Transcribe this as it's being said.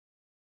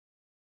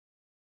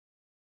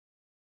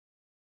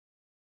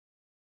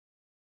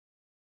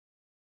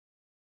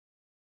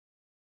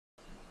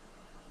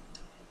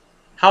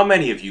How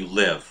many of you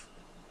live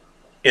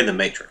in the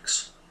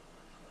Matrix?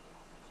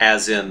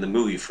 As in the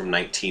movie from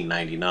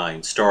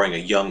 1999 starring a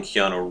young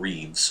Keanu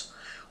Reeves,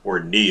 where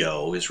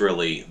Neo is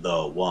really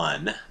the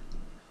one.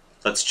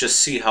 Let's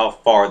just see how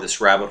far this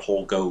rabbit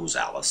hole goes,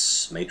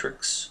 Alice.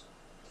 Matrix?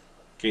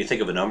 Can you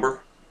think of a number?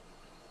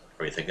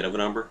 Are you thinking of a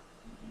number?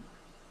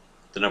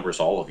 The number is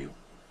all of you.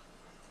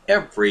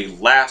 Every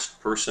last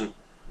person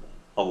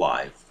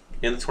alive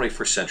in the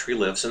 21st century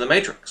lives in the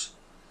Matrix.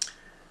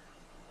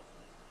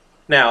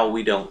 Now,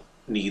 we don't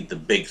need the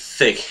big,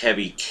 thick,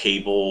 heavy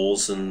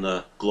cables and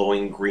the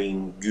glowing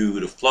green goo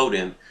to float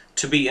in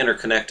to be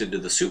interconnected to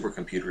the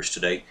supercomputers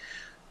today.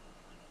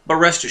 But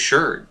rest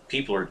assured,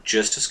 people are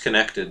just as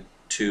connected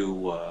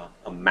to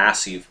a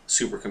massive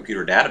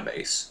supercomputer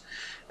database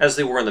as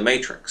they were in the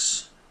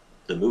Matrix,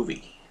 the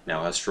movie.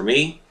 Now, as for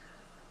me,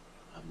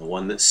 I'm the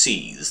one that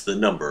sees the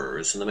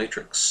numbers in the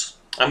Matrix.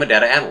 I'm a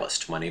data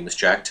analyst. My name is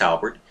Jack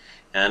Talbert,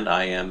 and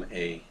I am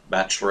a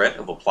Bachelorette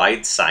of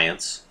Applied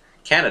Science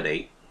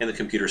candidate in the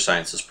Computer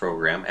Sciences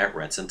program at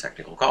Renton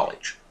Technical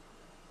College.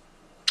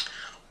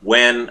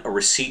 When a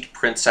receipt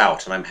prints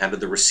out and I'm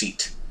handed the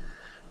receipt,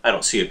 I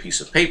don't see a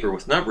piece of paper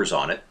with numbers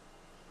on it.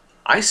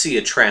 I see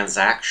a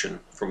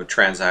transaction from a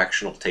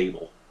transactional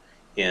table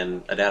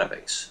in a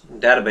database.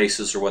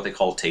 Databases are what they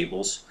call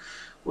tables,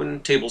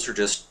 when tables are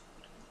just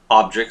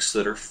objects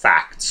that are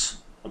facts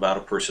about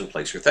a person,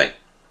 place, or thing.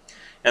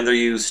 And they're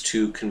used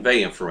to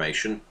convey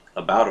information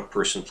about a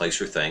person,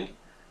 place, or thing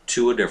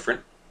to a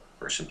different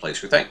person,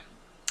 place, or thing.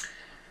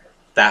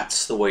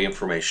 That's the way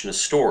information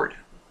is stored.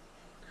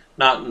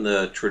 Not in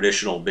the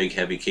traditional big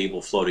heavy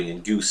cable floating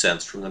in goo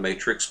sense from the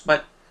Matrix,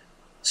 but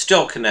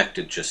still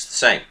connected just the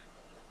same.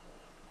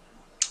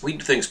 We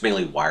do things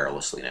mainly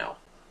wirelessly now.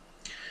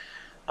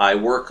 I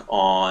work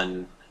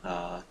on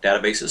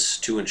databases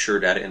to ensure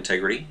data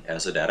integrity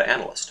as a data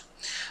analyst.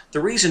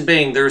 The reason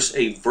being, there's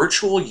a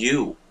virtual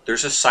you,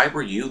 there's a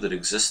cyber you that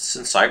exists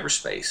in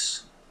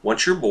cyberspace.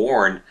 Once you're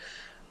born,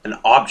 an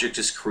object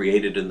is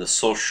created in the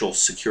Social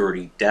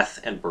Security Death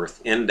and Birth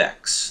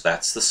Index.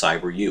 That's the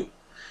cyber you.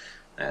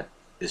 That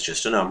is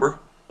just a number,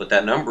 but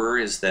that number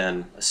is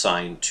then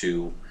assigned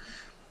to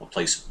a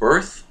place of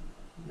birth,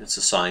 it's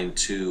assigned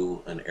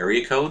to an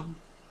area code,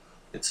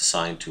 it's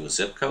assigned to a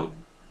zip code,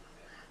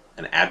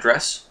 an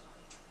address,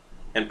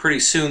 and pretty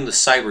soon the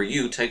cyber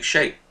you takes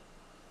shape.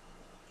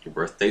 Your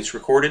birth date's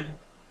recorded,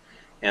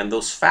 and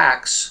those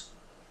facts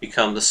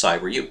become the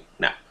cyber you.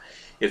 Now,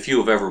 if you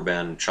have ever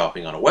been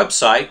shopping on a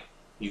website,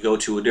 you go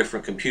to a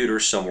different computer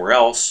somewhere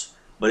else,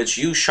 but it's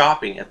you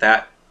shopping at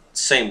that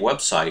same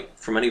website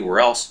from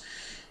anywhere else.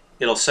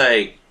 It'll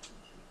say,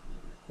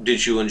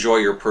 did you enjoy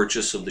your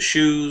purchase of the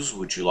shoes?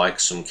 Would you like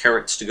some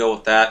carrots to go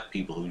with that?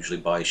 People who usually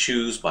buy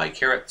shoes buy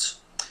carrots.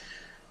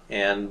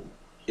 And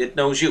it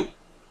knows you,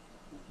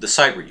 the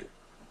cyber you.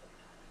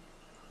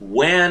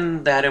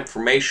 When that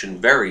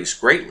information varies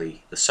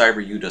greatly, the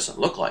cyber you doesn't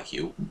look like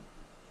you,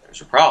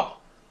 there's a problem.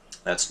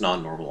 That's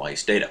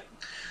non-normalized data.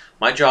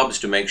 My job is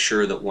to make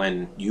sure that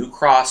when you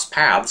cross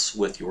paths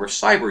with your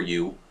cyber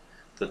you,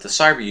 that the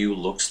cyber you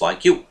looks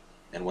like you.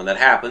 And when that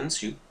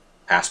happens, you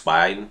pass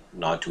by and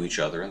nod to each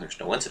other and there's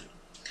no incident.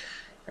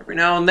 Every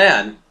now and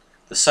then,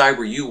 the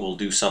cyber you will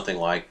do something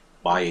like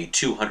buy a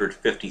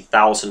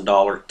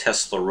 $250,000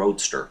 Tesla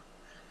Roadster.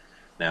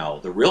 Now,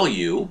 the real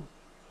you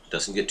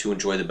doesn't get to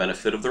enjoy the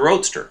benefit of the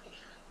Roadster,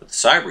 but the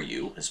cyber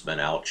you has been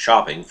out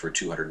shopping for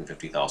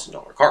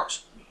 $250,000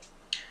 cars.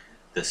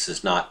 This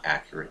is not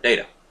accurate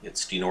data.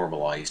 It's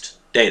denormalized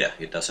data.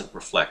 It doesn't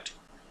reflect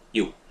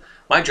you.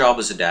 My job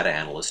as a data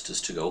analyst is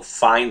to go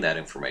find that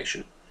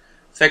information,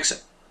 fix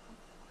it.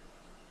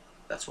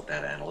 That's what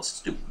data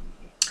analysts do.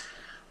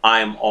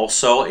 I am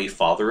also a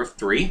father of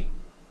 3.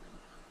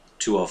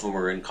 2 of them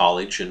are in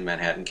college in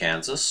Manhattan,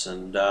 Kansas,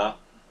 and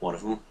one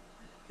of them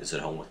is at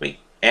home with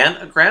me. And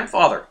a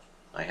grandfather.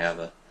 I have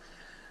a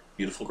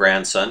beautiful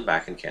grandson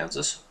back in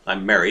Kansas.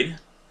 I'm married.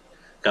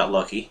 Got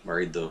lucky.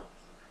 Married the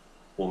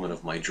woman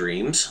of my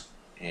dreams,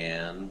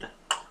 and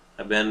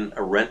I've been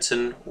a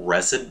Renton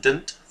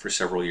resident for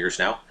several years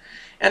now.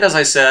 And as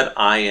I said,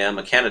 I am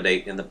a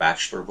candidate in the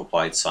Bachelor of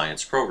Applied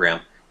Science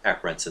program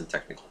at Renton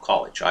Technical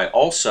College. I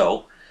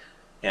also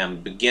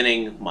am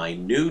beginning my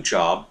new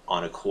job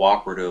on a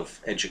cooperative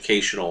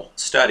educational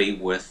study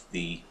with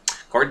the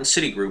Garden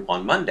City Group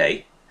on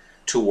Monday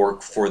to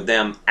work for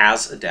them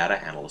as a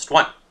data analyst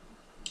 1.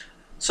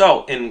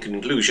 So, in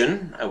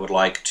conclusion, I would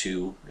like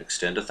to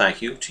extend a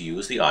thank you to you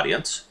as the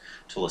audience,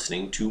 to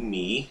listening to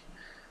me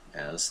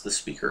as the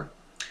speaker,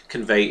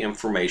 convey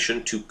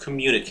information to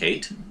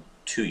communicate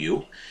to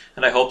you,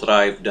 and I hope that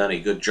I've done a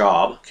good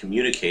job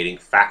communicating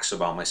facts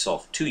about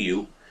myself to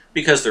you,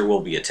 because there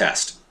will be a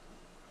test,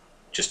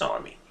 just not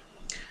on me.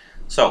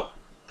 So,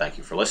 thank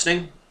you for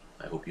listening.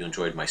 I hope you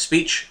enjoyed my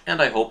speech,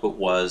 and I hope it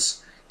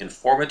was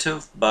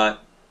informative,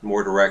 but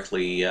more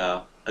directly,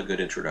 a good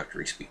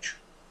introductory speech.